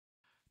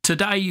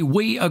Today,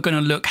 we are going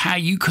to look how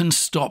you can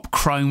stop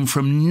Chrome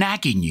from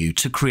nagging you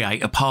to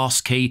create a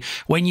passkey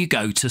when you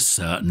go to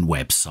certain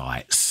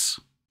websites.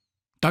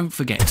 Don't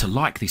forget to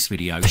like this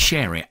video,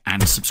 share it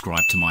and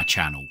subscribe to my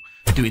channel.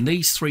 Doing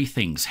these three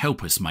things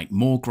help us make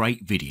more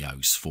great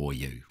videos for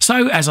you.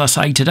 So as I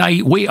say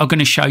today, we are going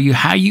to show you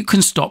how you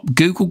can stop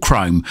Google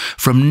Chrome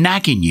from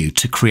nagging you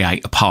to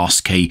create a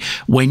passkey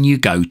when you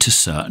go to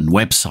certain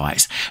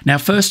websites. Now,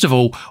 first of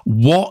all,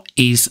 what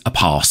is a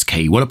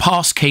passkey? Well, a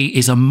passkey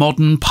is a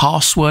modern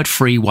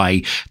password-free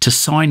way to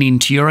sign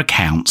into your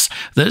accounts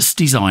that's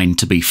designed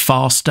to be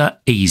faster,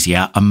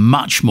 easier and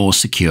much more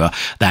secure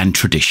than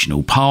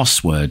traditional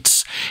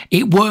passwords.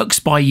 It works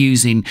by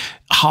using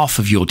half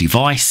of your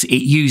device.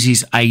 It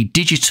uses a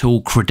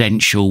digital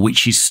credential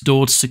which is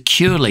stored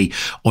securely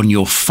on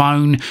your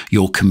phone,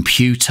 your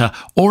computer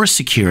or a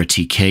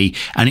security key,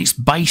 and it's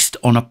based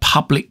on a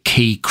public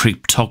key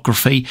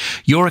cryptography.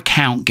 Your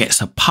account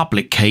gets a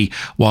public key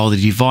while the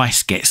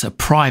device gets a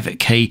private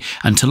key,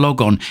 and to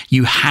log on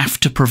you have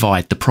to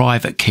provide the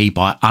private key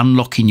by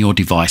unlocking your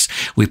device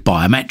with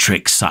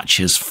biometrics such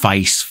as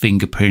face,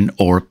 fingerprint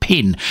or a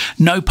PIN.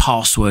 No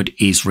password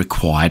is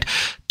required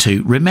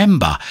to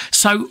remember.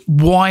 So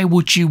why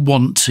would you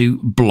want to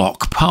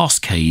block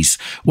passkeys?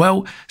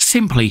 Well,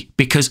 simply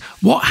because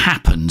what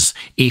happens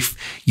if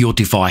your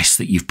device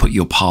that you've put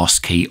your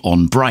passkey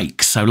on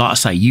breaks? So like I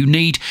say, you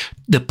need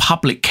the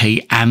public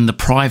key and the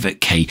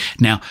private key.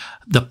 Now,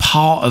 the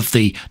part of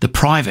the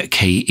private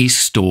key is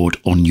stored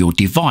on your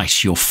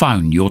device, your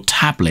phone, your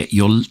tablet,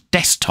 your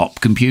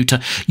desktop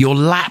computer, your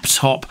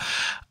laptop,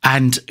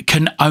 and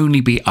can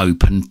only be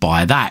opened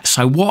by that.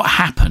 So what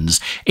happens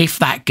if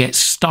that gets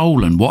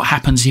stolen? What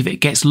happens if it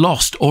gets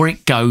lost or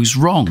it goes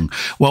wrong?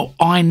 Well,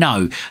 I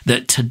know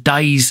that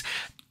today's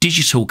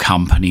digital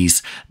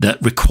companies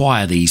that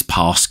require these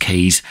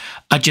passkeys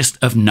are just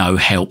of no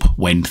help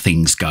when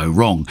things go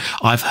wrong.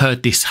 I've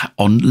heard this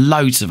on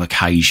loads of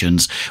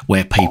occasions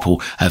where people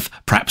have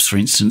perhaps, for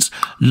instance,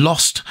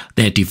 lost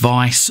their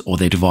device or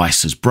their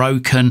device has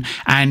broken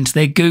and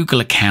their Google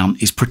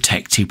account is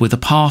protected with a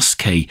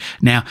passkey.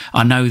 Now,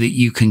 I know that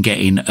you can get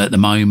in at the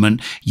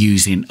moment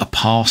using a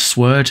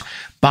password,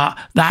 but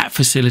that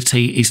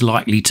facility is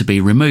likely to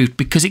be removed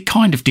because it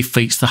kind of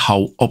defeats the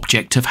whole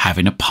object of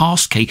having a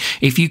passkey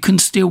if you can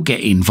still get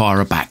in via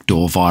a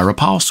backdoor, via a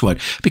password,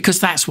 because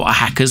that's what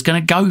a hacker's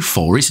going to go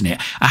for, isn't it?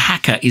 A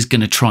hacker is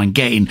going to try and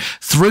get in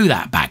through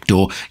that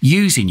backdoor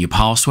using your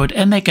password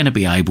and they're going to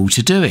be able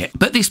to do it.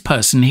 But this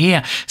person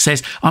here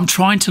says, I'm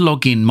trying to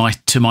log in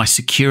to my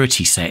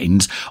security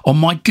settings on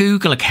my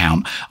Google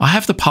account. I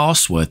have the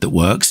password that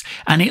works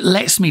and it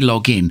lets me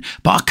log in,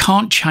 but I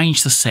can't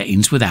change the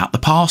settings without the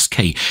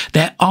passkey.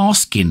 They're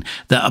asking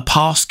that a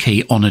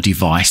passkey on a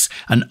device,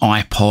 an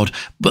iPod,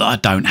 but I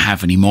don't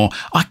have anymore.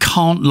 I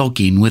can't log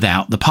in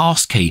without the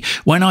passkey.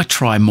 When I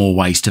try more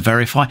ways to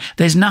verify,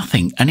 there's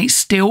nothing and it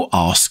still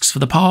asks for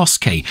the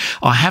passkey.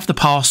 I have the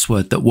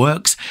password that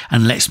works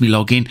and lets me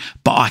log in,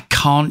 but I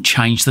can't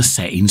change the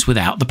settings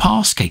without the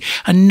passkey,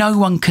 and no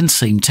one can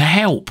seem to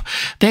help.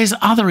 There's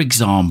other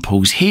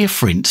examples here,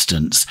 for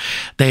instance.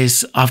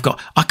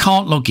 I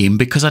can't log in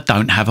because I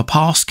don't have a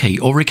passkey,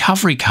 or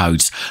recovery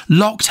codes,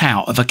 locked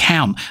out of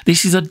account.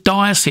 This is a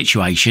dire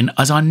situation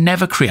as I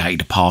never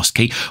created a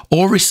passkey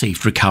or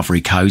received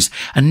recovery codes,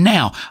 and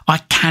now I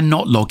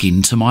cannot log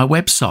into my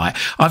website.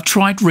 I've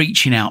tried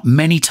reaching out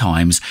many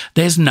times.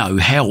 There's no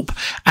help.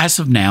 As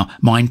of now,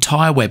 my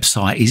entire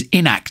website is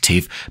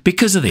inactive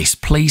because of this.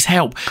 Please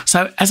help.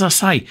 So as I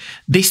say,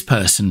 this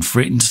person,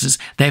 for instance,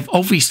 they've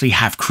obviously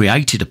have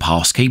created a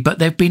passkey, but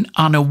they've been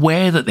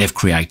unaware that they've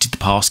created the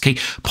passkey,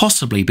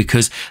 possibly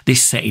because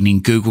this setting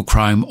in Google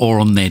Chrome or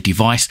on their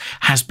device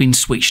has been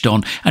switched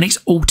on and it's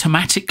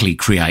automatically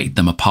created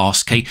them a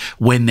passkey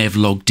when they've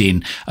logged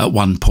in at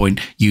one point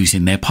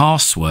using their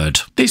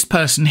password. This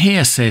person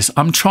here says,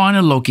 I'm trying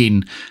to log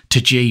in to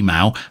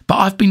Gmail, but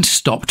I've been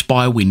stopped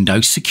by a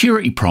Windows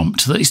security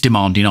prompt that is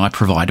demanding I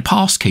provide a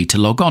passkey to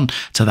log on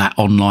to that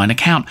online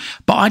account.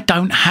 But I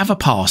don't have a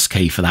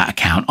passkey for that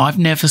account. I've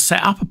never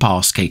set up a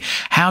passkey.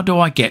 How do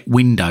I get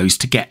Windows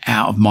to get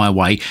out of my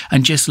way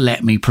and just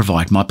let me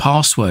provide my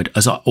password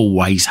as I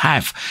always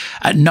have?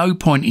 At no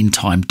point in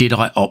time did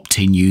I opt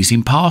in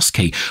using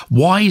passkey.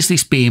 Why is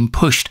this being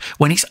pushed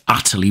when it's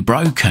utterly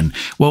broken?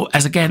 Well,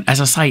 as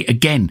I say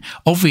again,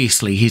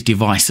 obviously his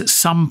device at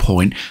some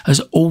point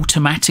has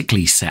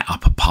automatically set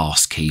up a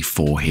passkey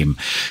for him,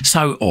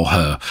 or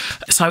her.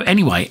 So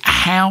anyway,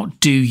 how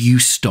do you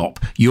stop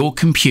your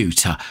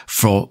computer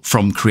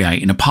from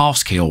creating a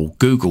passkey, or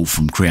Google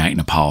from creating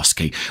a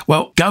passkey?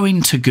 Well, go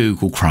into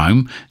Google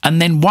Chrome,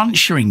 and then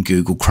once you're in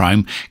Google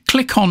Chrome,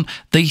 click on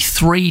the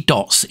three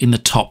dots in the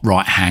top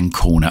right hand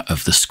corner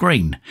of the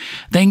screen.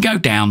 Then go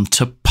down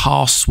to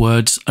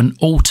passwords and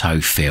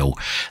autofill.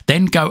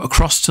 Then go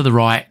across to the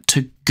right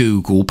to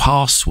Google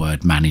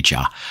Password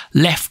Manager.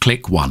 Left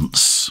click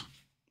once.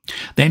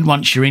 Then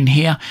once you're in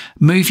here,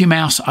 move your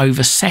mouse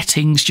over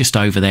settings just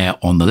over there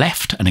on the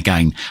left, and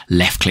again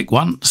left click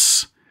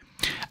once.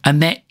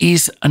 And there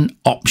is an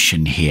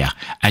option here,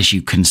 as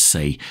you can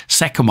see.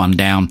 Second one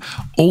down,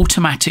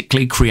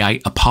 automatically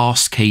create a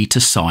passkey to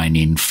sign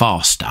in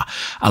faster.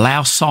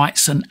 Allow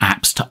sites and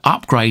apps to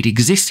upgrade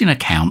existing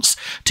accounts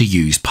to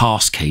use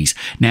passkeys.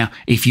 Now,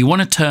 if you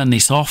want to turn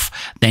this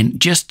off, then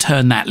just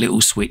turn that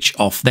little switch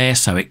off there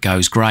so it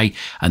goes grey,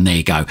 and there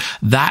you go.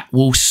 That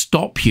will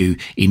stop you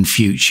in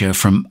future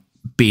from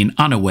being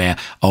unaware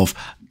of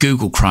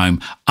Google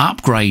Chrome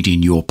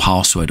upgrading your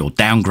password or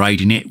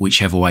downgrading it,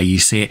 whichever way you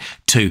see it,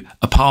 to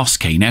a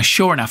passkey. Now,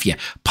 sure enough, yeah,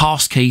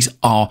 passkeys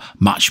are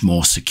much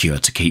more secure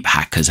to keep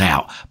hackers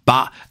out.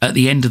 But at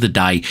the end of the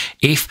day,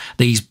 if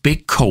these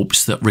big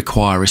corps that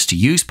require us to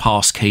use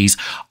passkeys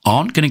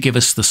aren't going to give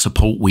us the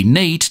support we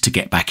need to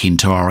get back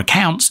into our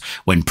accounts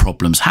when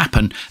problems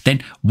happen,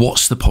 then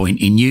what's the point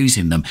in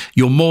using them?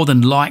 You're more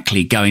than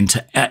likely going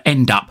to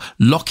end up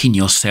locking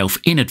yourself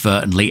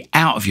inadvertently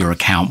out of your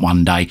account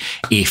one day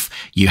if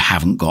you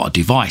haven't got a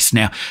device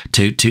now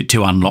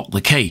to unlock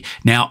the key.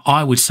 Now,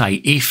 I would say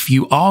if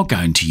you are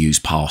going to use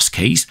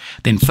passkeys,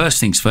 then first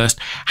things first,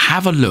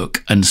 have a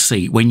look and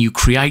see when you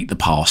create the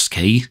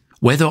passkey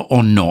whether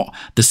or not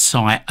the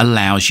site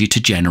allows you to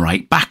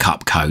generate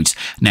backup codes.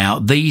 Now,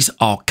 these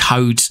are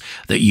codes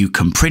that you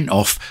can print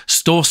off,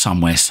 store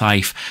somewhere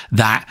safe,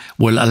 that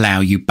will allow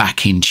you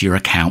back into your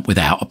account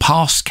without a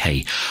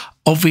passkey.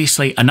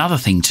 Obviously, another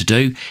thing to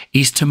do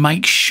is to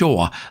make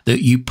sure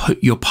that you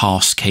put your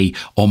passkey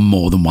on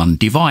more than one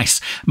device.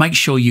 Make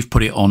sure you've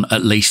put it on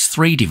at least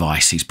 3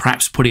 devices.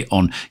 Perhaps put it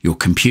on your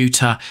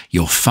computer,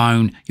 your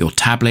phone, your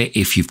tablet.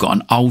 If you've got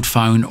an old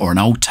phone or an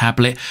old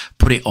tablet,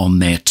 put it on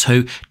there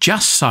too,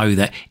 just so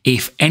that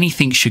if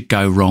anything should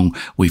go wrong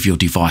with your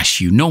device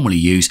you normally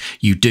use,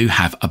 you do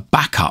have a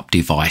backup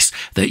device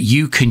that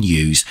you can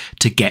use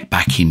to get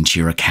back into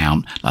your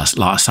account, like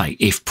I say,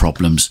 if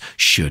problems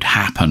should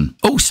happen.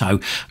 Also,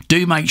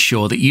 do make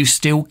sure that you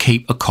still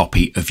keep a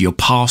copy of your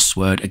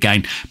password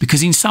again,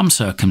 because in some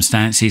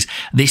circumstances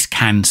this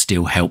can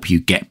still help you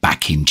get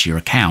back into your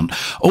account.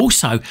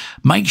 Also,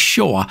 make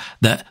sure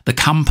that the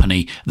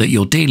company that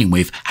you're dealing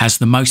with has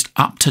the most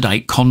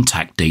up-to-date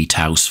contact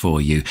details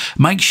for you.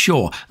 Make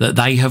sure that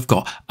they have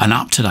got an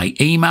up-to-date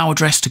email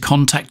address to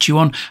contact you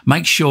on.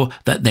 Make sure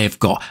that they've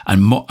got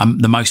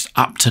the most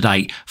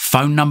up-to-date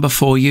phone number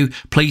for you.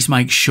 Please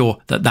make sure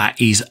that that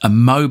is a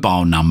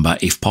mobile number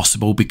if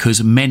possible,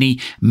 because many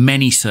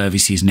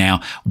services now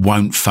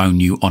won't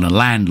phone you on a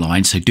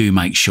landline, so do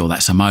make sure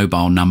that's a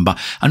mobile number.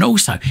 And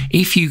also,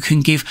 if you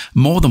can give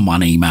more than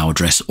one email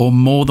address or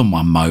more than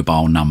one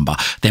mobile number,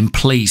 then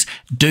please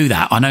do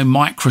that. I know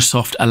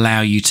Microsoft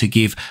allow you to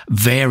give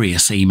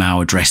various email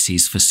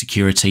addresses for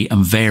security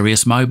and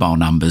various mobile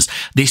numbers.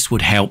 This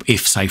would help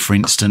if, say, for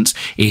instance,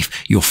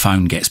 if your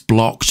phone gets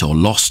blocked or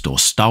lost or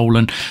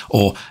stolen,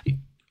 or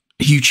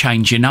you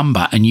change your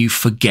number and you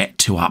forget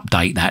to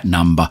update that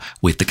number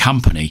with the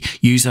company.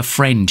 Use a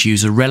friend,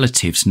 use a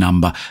relative's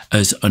number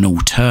as an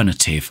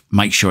alternative.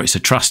 Make sure it's a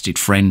trusted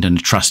friend and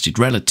a trusted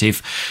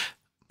relative,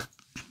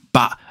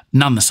 but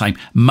none the same,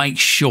 make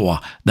sure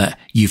that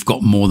you've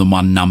got more than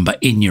one number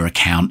in your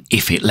account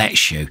if it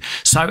lets you.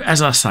 So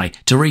as I say,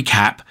 to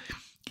recap,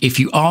 if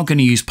you are going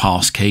to use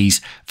passkeys,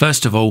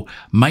 first of all,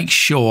 make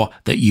sure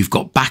that you've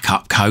got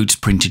backup codes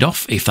printed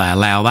off if they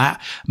allow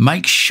that.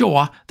 Make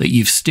sure that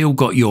you've still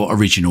got your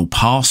original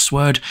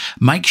password.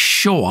 Make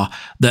sure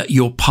that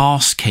your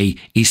passkey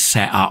is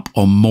set up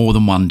on more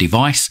than one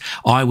device.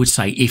 I would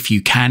say if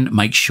you can,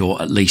 make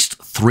sure at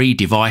least 3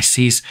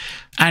 devices.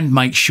 And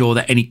make sure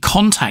that any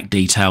contact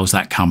details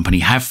that company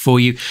have for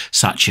you,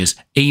 such as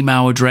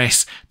email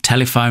address,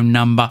 telephone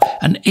number,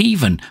 and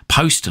even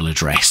postal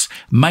address,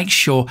 make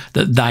sure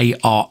that they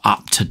are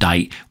up to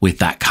date with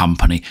that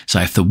company. So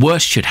if the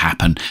worst should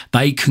happen,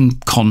 they can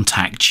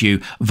contact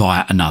you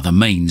via another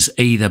means,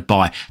 either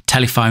by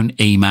telephone,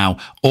 email,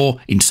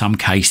 or in some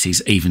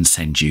cases even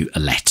send you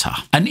a letter.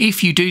 And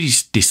if you do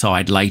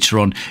decide later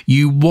on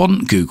you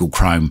want Google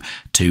Chrome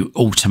to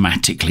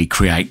automatically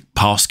create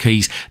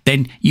passkeys,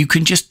 then you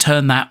can just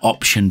turn that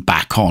option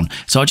back on.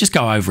 So I'll just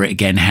go over it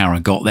again how I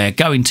got there.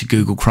 Go into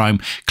Google Chrome,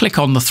 click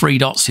on the 3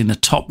 dots in the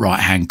top right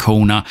hand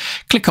corner,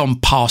 click on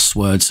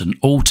passwords and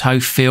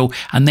autofill,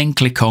 and then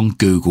click on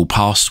Google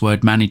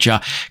Password Manager.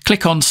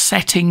 Click on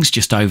settings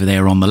just over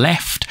there on the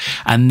left,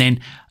 and then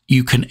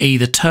you can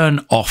either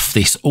turn off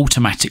this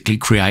automatically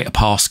create a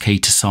passkey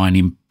to sign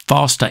in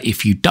faster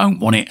if you don't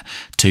want it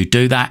to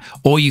do that,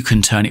 or you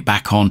can turn it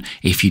back on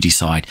if you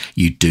decide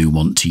you do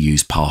want to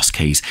use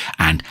passkeys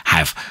and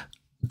have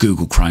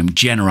Google Chrome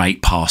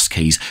generate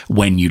passkeys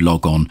when you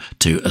log on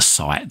to a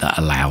site that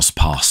allows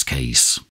passkeys.